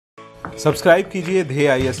Subscribe कीजिए ध्येय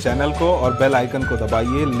IAS channel को और बेल आइकन को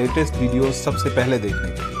दबाइए लेटेस्ट वीडियोस सबसे पहले देखने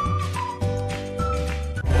के लिए।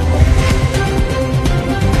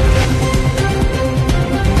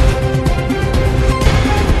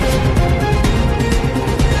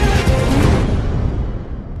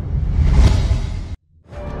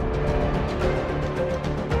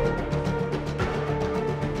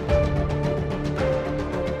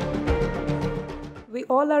 We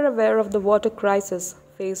all are aware of the water crisis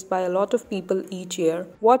faced by a lot of people each year.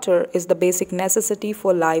 Water is the basic necessity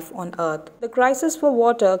for life on earth. The crisis for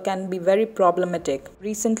water can be very problematic.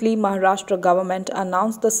 Recently, Maharashtra government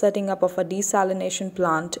announced the setting up of a desalination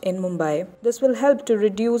plant in Mumbai. This will help to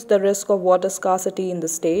reduce the risk of water scarcity in the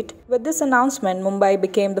state. With this announcement, Mumbai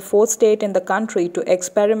became the fourth state in the country to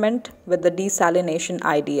experiment with the desalination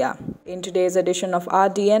idea. In today's edition of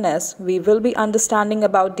𝐼RDNS, we will be understanding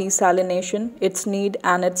about desalination, its need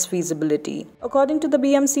and its feasibility. According to the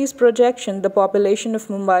BMC's projection, the population of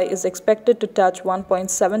Mumbai is expected to touch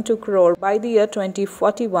 1.72 crore by the year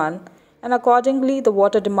 2041, and accordingly the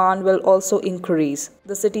water demand will also increase.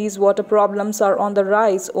 The city's water problems are on the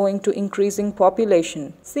rise owing to increasing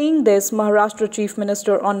population. Seeing this, Maharashtra Chief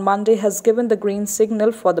Minister on Monday has given the green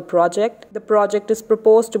signal for the project. The project is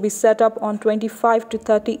proposed to be set up on 25 to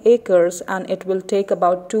 30 acres and it will take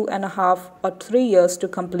about 2.5 or 3 years to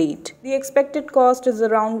complete. The expected cost is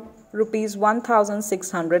around Rs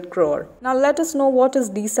 1,600 crore. Now let us know what is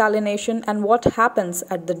desalination and what happens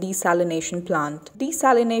at the desalination plant.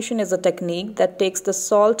 Desalination is a technique that takes the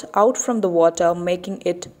salt out from the water, making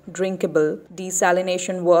it drinkable.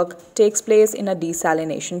 Desalination work takes place in a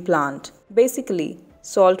desalination plant. Basically,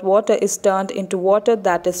 salt water is turned into water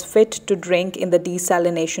that is fit to drink in the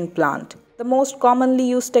desalination plant. The most commonly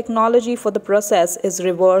used technology for the process is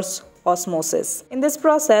reverse osmosis. In this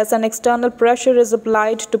process, an external pressure is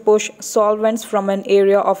applied to push solvents from an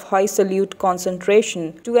area of high solute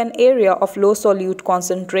concentration to an area of low solute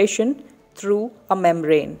concentration through a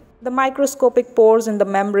membrane. The microscopic pores in the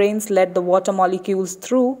membranes let the water molecules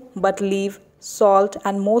through but leave salt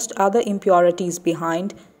and most other impurities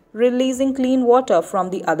behind, releasing clean water from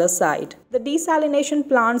the other side. The desalination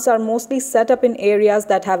plants are mostly set up in areas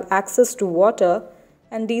that have access to water,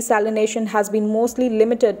 and desalination has been mostly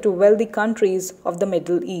limited to wealthy countries of the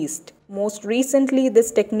Middle East. Most recently,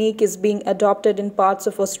 this technique is being adopted in parts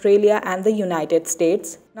of Australia and the United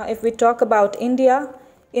States. Now, if we talk about India,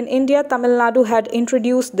 in India, Tamil Nadu had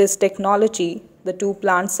introduced this technology. The two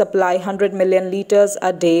plants supply 100 million liters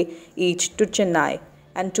a day each to Chennai,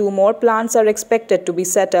 and 2 more plants are expected to be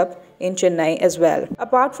set up in Chennai as well.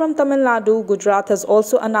 Apart from Tamil Nadu, Gujarat has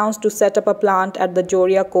also announced to set up a plant at the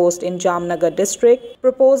Dhyeya coast in Jamnagar district.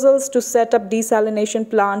 Proposals to set up desalination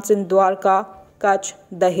plants in Dwarka, Kutch,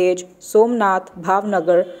 𝐻𝐸𝐽𝐝, Somnath,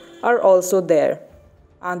 Bhavnagar are also there.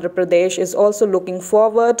 Andhra Pradesh is also looking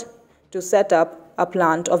forward to set up a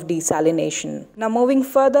plant of desalination. Now moving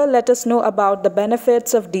further, let us know about the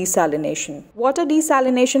benefits of desalination. Water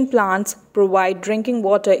desalination plants provide drinking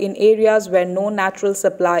water in areas where no natural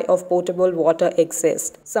supply of potable water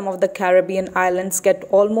exists. Some of the Caribbean islands get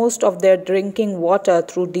almost of their drinking water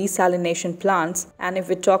through desalination plants, and if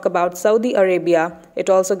we talk about Saudi Arabia, it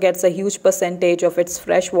also gets a huge percentage of its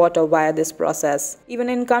fresh water via this process. Even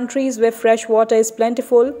in countries where fresh water is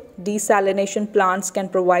plentiful, desalination plants can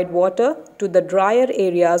provide water to the drier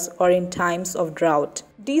areas or in times of drought.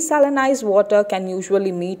 Desalinized water can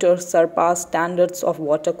usually meet or surpass standards of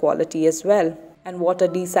water quality as well. And water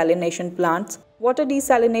desalination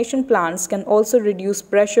plants can also reduce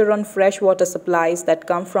pressure on freshwater supplies that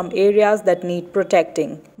come from areas that need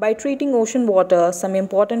protecting. By treating ocean water, some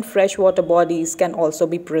important freshwater bodies can also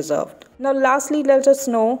be preserved. Now lastly, let us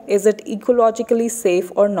know, is it ecologically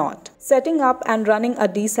safe or not? Setting up and running a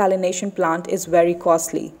desalination plant is very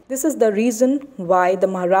costly. This is the reason why the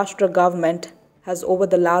Maharashtra government has over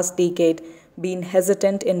the last decade been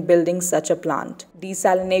hesitant in building such a plant.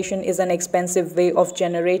 Desalination is an expensive way of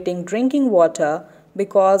generating drinking water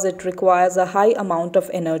because it requires a high amount of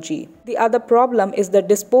energy. The other problem is the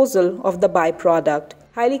disposal of the byproduct,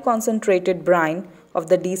 highly concentrated brine of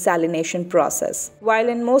the desalination process. While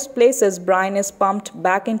in most places brine is pumped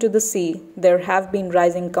back into the sea, there have been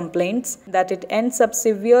rising complaints that it ends up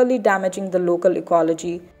severely damaging the local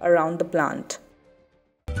ecology around the plant.